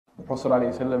Prophet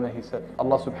ﷺ, he said,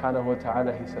 Allah subhanahu wa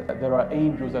ta'ala, he said, there are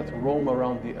angels that roam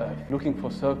around the earth looking for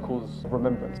circles of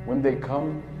remembrance. When they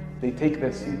come, they take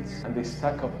their seats and they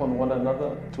stack upon one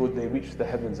another till they reach the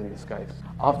heavens and the skies.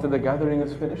 After the gathering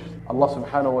is finished, Allah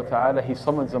subhanahu wa ta'ala, He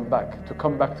summons them back to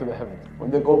come back to the heavens.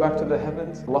 When they go back to the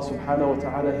heavens, Allah subhanahu wa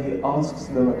ta'ala, He asks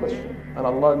them a question. And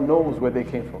Allah knows where they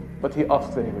came from, but He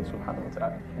asks anyway subhanahu wa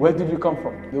ta'ala. Where did you come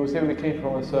from? They will say we came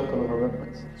from a circle of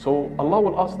remembrance. So Allah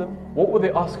will ask them, what were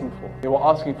they asking for? They were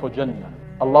asking for Jannah.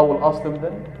 Allah will ask them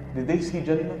then, did they see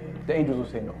Jannah? The angels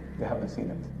will say no, they haven't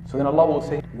seen it. So then Allah will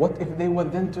say, what if they were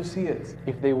then to see it?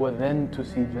 If they were then to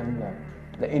see Jannah,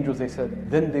 the angels, they said,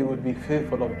 then they would be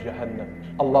fearful of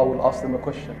Jahannam. Allah will ask them a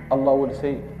question. Allah will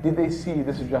say, did they see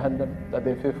this Jahannam that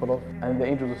they're fearful of? And the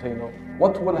angels will say no.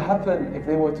 What will happen if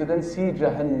they were to then see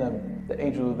Jahannam? The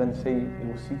angels will then say, they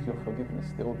will seek your forgiveness.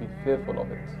 They will be fearful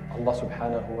of it. Allah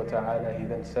subhanahu wa ta'ala, He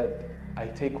then said, I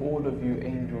take all of you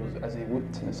angels as a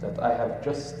witness that I have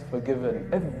just forgiven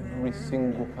every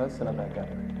single person at that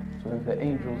gathering. So then the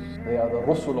angels, they are the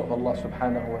Rusul of Allah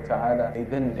subhanahu wa ta'ala. They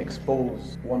then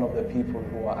expose one of the people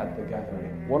who are at the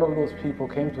gathering. One of those people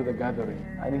came to the gathering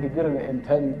and he didn't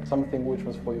intend something which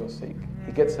was for your sake.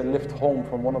 He gets a lift home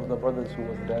from one of the brothers who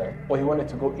was there, or he wanted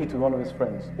to go eat with one of his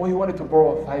friends, or he wanted to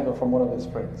borrow a favor from one of his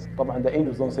friends. But the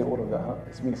angels don't say all of that,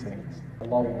 It's me saying this.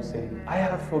 Allah will say, I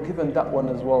have forgiven that one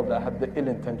as well that had the ill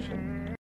intention.